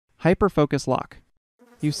Hyperfocus Lock.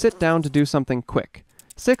 You sit down to do something quick.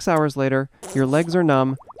 6 hours later, your legs are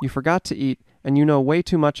numb, you forgot to eat, and you know way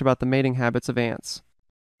too much about the mating habits of ants.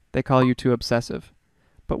 They call you too obsessive.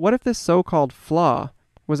 But what if this so-called flaw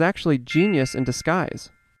was actually genius in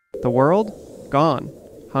disguise? The world? Gone.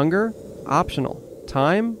 Hunger? Optional.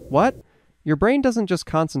 Time? What? Your brain doesn't just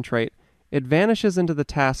concentrate, it vanishes into the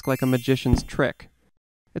task like a magician's trick.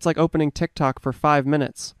 It's like opening TikTok for 5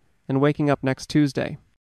 minutes and waking up next Tuesday.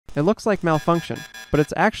 It looks like malfunction, but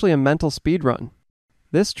it's actually a mental speedrun.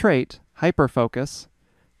 This trait, hyperfocus,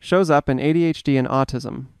 shows up in ADHD and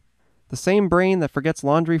autism. The same brain that forgets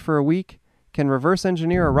laundry for a week can reverse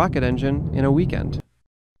engineer a rocket engine in a weekend.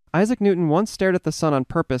 Isaac Newton once stared at the sun on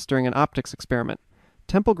purpose during an optics experiment.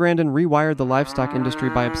 Temple Grandin rewired the livestock industry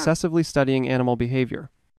by obsessively studying animal behavior.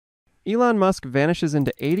 Elon Musk vanishes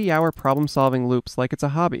into 80-hour problem-solving loops like it's a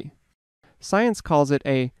hobby. Science calls it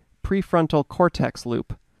a prefrontal cortex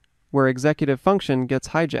loop, where executive function gets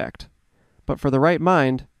hijacked. But for the right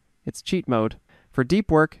mind, it's cheat mode, for deep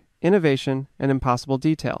work, innovation, and impossible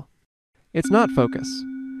detail. It's not focus.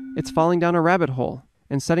 It's falling down a rabbit hole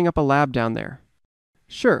and setting up a lab down there.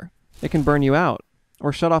 Sure, it can burn you out,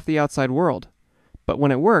 or shut off the outside world. But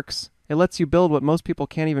when it works, it lets you build what most people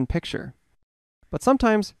can't even picture. But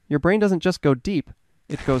sometimes, your brain doesn't just go deep,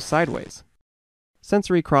 it goes sideways.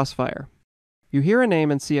 Sensory crossfire. You hear a name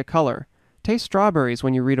and see a color, taste strawberries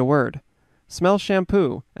when you read a word, smell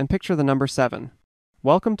shampoo, and picture the number 7.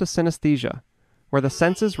 Welcome to synesthesia, where the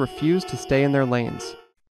senses refuse to stay in their lanes.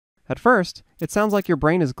 At first, it sounds like your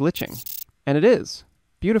brain is glitching. And it is,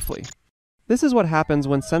 beautifully. This is what happens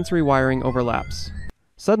when sensory wiring overlaps.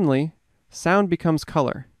 Suddenly, sound becomes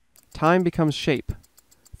color. Time becomes shape.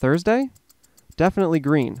 Thursday? Definitely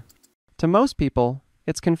green. To most people,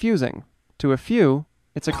 it's confusing. To a few,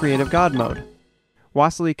 it's a creative God mode.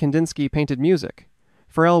 Wassily Kandinsky painted music.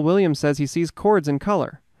 Pharrell Williams says he sees chords in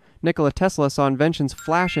color. Nikola Tesla saw inventions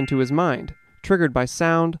flash into his mind, triggered by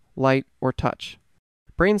sound, light, or touch.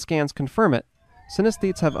 Brain scans confirm it.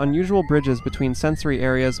 Synesthetes have unusual bridges between sensory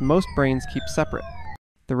areas most brains keep separate.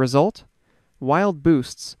 The result? Wild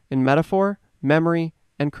boosts in metaphor, memory,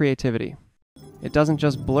 and creativity. It doesn't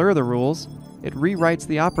just blur the rules, it rewrites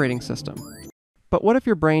the operating system. But what if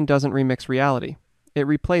your brain doesn't remix reality? It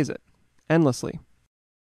replays it, endlessly.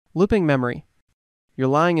 Looping memory. You're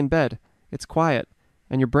lying in bed, it's quiet,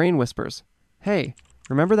 and your brain whispers, "Hey,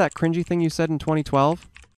 remember that cringy thing you said in 2012?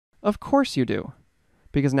 Of course you do.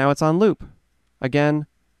 Because now it's on loop. Again,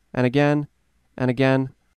 and again, and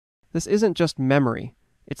again. This isn't just memory.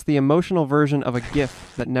 It's the emotional version of a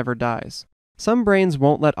GIF that never dies. Some brains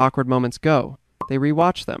won't let awkward moments go. They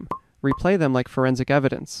rewatch them, replay them like forensic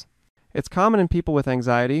evidence. It's common in people with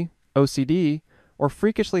anxiety, OCD, or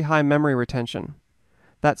freakishly high memory retention.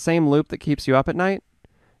 That same loop that keeps you up at night?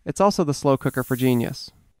 It's also the slow cooker for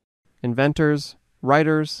genius. Inventors,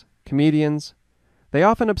 writers, comedians, they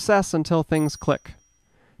often obsess until things click.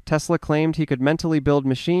 Tesla claimed he could mentally build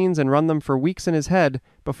machines and run them for weeks in his head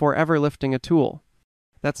before ever lifting a tool.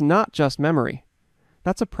 That's not just memory.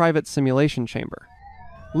 That's a private simulation chamber.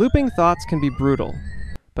 Looping thoughts can be brutal,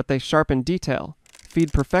 but they sharpen detail,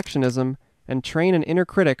 feed perfectionism, and train an inner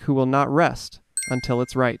critic who will not rest until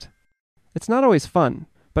it's right. It's not always fun,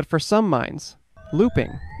 but for some minds,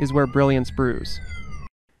 looping is where brilliance brews.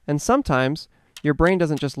 And sometimes, your brain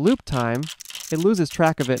doesn't just loop time, it loses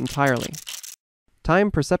track of it entirely.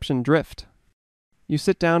 Time perception drift. You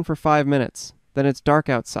sit down for 5 minutes, then it's dark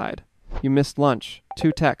outside. You missed lunch,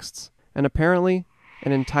 2 texts, and apparently,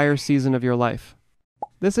 an entire season of your life.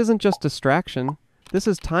 This isn't just distraction, this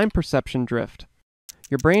is time perception drift.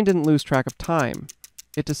 Your brain didn't lose track of time.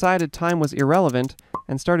 It decided time was irrelevant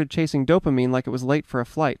and started chasing dopamine like it was late for a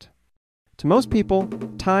flight. To most people,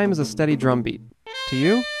 time is a steady drumbeat. To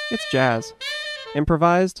you, it's jazz.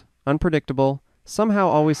 Improvised, unpredictable, somehow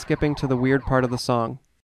always skipping to the weird part of the song.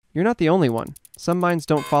 You're not the only one. Some minds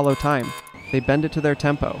don't follow time. They bend it to their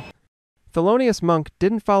tempo. Thelonious Monk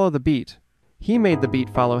didn't follow the beat. He made the beat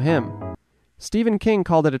follow him. Stephen King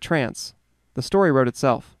called it a trance. The story wrote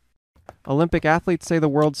itself. Olympic athletes say the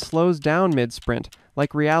world slows down mid-sprint,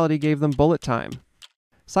 like reality gave them bullet time.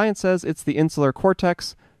 Science says it's the insular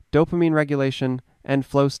cortex, dopamine regulation, and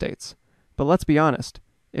flow states. But let's be honest,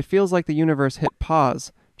 it feels like the universe hit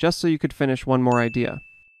pause just so you could finish one more idea.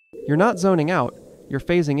 You're not zoning out, you're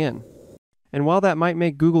phasing in. And while that might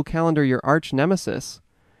make Google Calendar your arch nemesis,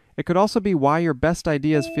 it could also be why your best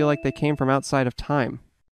ideas feel like they came from outside of time.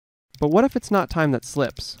 But what if it's not time that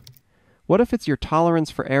slips? What if it's your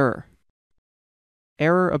tolerance for error?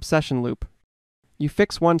 Error obsession loop. You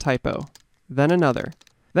fix one typo, then another,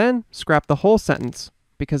 then scrap the whole sentence,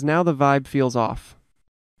 because now the vibe feels off.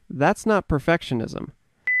 That's not perfectionism.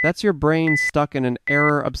 That's your brain stuck in an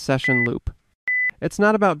error obsession loop. It's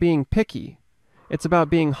not about being picky. It's about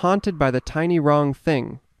being haunted by the tiny wrong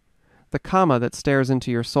thing. The comma that stares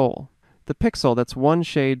into your soul. The pixel that's one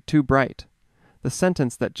shade too bright. The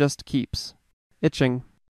sentence that just keeps itching.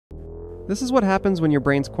 This is what happens when your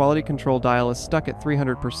brain's quality control dial is stuck at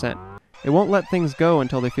 300%. It won't let things go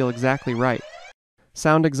until they feel exactly right.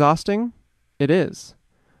 Sound exhausting? It is.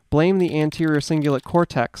 Blame the anterior cingulate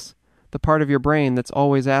cortex, the part of your brain that's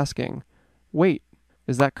always asking, wait,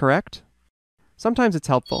 is that correct? Sometimes it's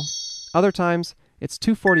helpful. Other times, it's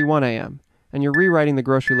 2:41 a.m., and you're rewriting the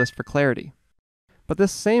grocery list for clarity. But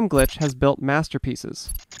this same glitch has built masterpieces.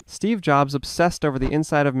 Steve Jobs obsessed over the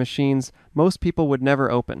inside of machines most people would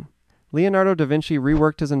never open. Leonardo da Vinci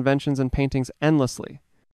reworked his inventions and paintings endlessly.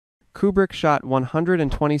 Kubrick shot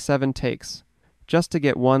 127 takes, just to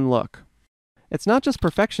get one look. It's not just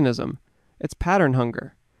perfectionism, it's pattern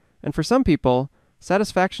hunger. And for some people,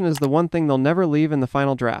 satisfaction is the one thing they'll never leave in the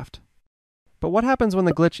final draft. But what happens when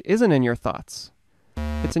the glitch isn't in your thoughts?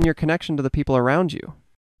 It's in your connection to the people around you.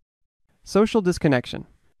 Social disconnection.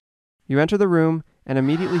 You enter the room and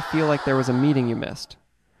immediately feel like there was a meeting you missed.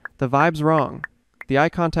 The vibe's wrong. The eye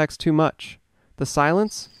contact's too much. The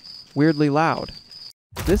silence, weirdly loud.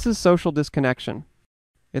 This is social disconnection.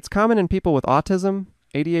 It's common in people with autism,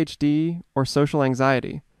 ADHD, or social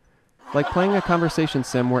anxiety. Like playing a conversation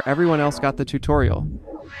sim where everyone else got the tutorial,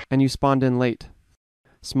 and you spawned in late.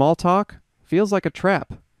 Small talk feels like a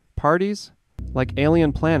trap. Parties, like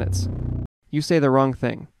alien planets. You say the wrong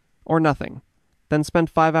thing, or nothing, then spend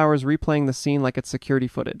 5 hours replaying the scene like it's security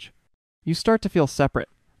footage. You start to feel separate,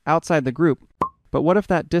 outside the group, but what if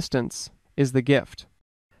that distance is the gift?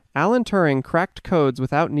 Alan Turing cracked codes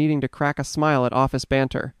without needing to crack a smile at office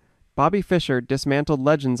banter. Bobby Fischer dismantled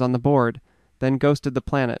legends on the board, then ghosted the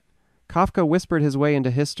planet. Kafka whispered his way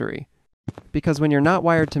into history. Because when you're not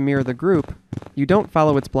wired to mirror the group, you don't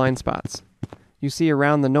follow its blind spots. You see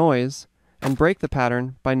around the noise, and break the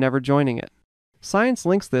pattern by never joining it. Science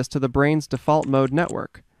links this to the brain's default mode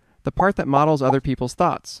network, the part that models other people's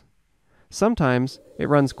thoughts. Sometimes it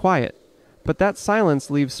runs quiet, but that silence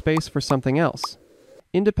leaves space for something else.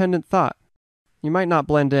 Independent thought. You might not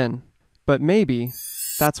blend in, but maybe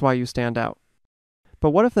that's why you stand out. But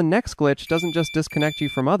what if the next glitch doesn't just disconnect you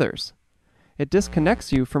from others? It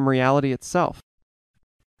disconnects you from reality itself.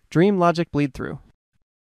 Dream logic bleed-through.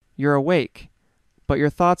 You're awake, but your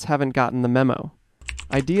thoughts haven't gotten the memo.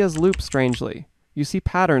 Ideas loop strangely. You see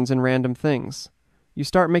patterns in random things. You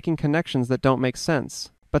start making connections that don't make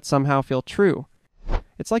sense, but somehow feel true.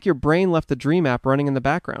 It's like your brain left the dream app running in the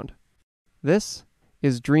background. This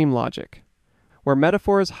is dream logic, where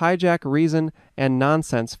metaphors hijack reason and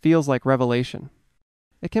nonsense feels like revelation.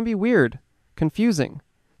 It can be weird, confusing,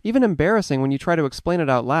 even embarrassing when you try to explain it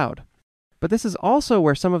out loud. But this is also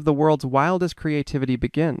where some of the world's wildest creativity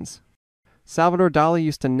begins. Salvador Dali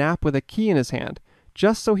used to nap with a key in his hand,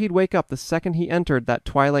 just so he'd wake up the second he entered that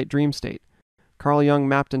twilight dream state. Carl Jung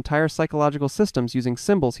mapped entire psychological systems using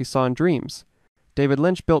symbols he saw in dreams. David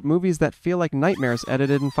Lynch built movies that feel like nightmares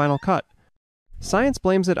edited in Final Cut. Science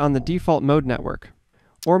blames it on the default mode network.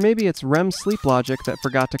 Or maybe it's REM sleep logic that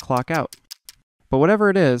forgot to clock out. But whatever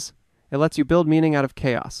it is, it lets you build meaning out of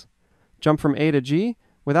chaos. Jump from A to G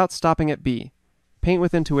without stopping at B. Paint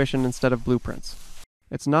with intuition instead of blueprints.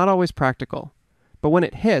 It's not always practical. But when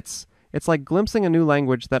it hits, it's like glimpsing a new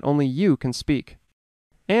language that only you can speak.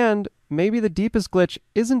 And maybe the deepest glitch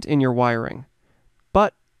isn't in your wiring,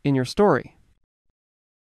 but in your story.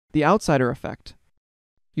 The outsider effect.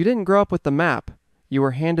 You didn't grow up with the map. You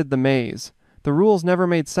were handed the maze. The rules never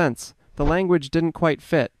made sense. The language didn't quite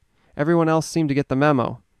fit. Everyone else seemed to get the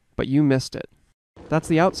memo, but you missed it. That's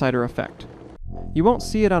the outsider effect. You won't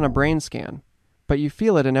see it on a brain scan, but you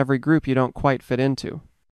feel it in every group you don't quite fit into.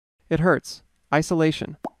 It hurts.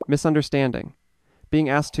 Isolation. Misunderstanding. Being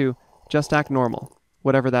asked to just act normal,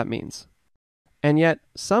 whatever that means. And yet,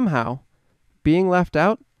 somehow, being left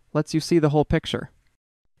out lets you see the whole picture.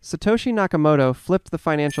 Satoshi Nakamoto flipped the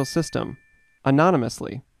financial system,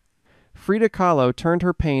 anonymously. Frida Kahlo turned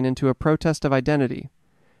her pain into a protest of identity.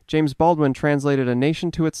 James Baldwin translated a nation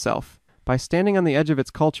to itself by standing on the edge of its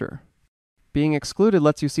culture. Being excluded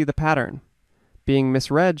lets you see the pattern. Being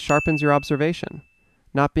misread sharpens your observation.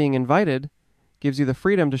 Not being invited gives you the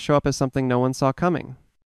freedom to show up as something no one saw coming.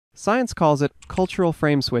 Science calls it cultural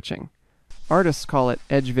frame switching. Artists call it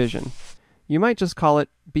edge vision. You might just call it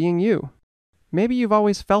being you. Maybe you've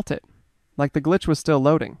always felt it, like the glitch was still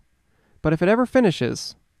loading. But if it ever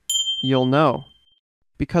finishes, you'll know.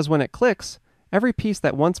 Because when it clicks, every piece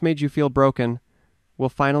that once made you feel broken will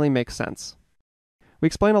finally make sense. We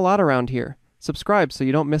explain a lot around here. Subscribe so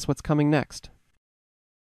you don't miss what's coming next.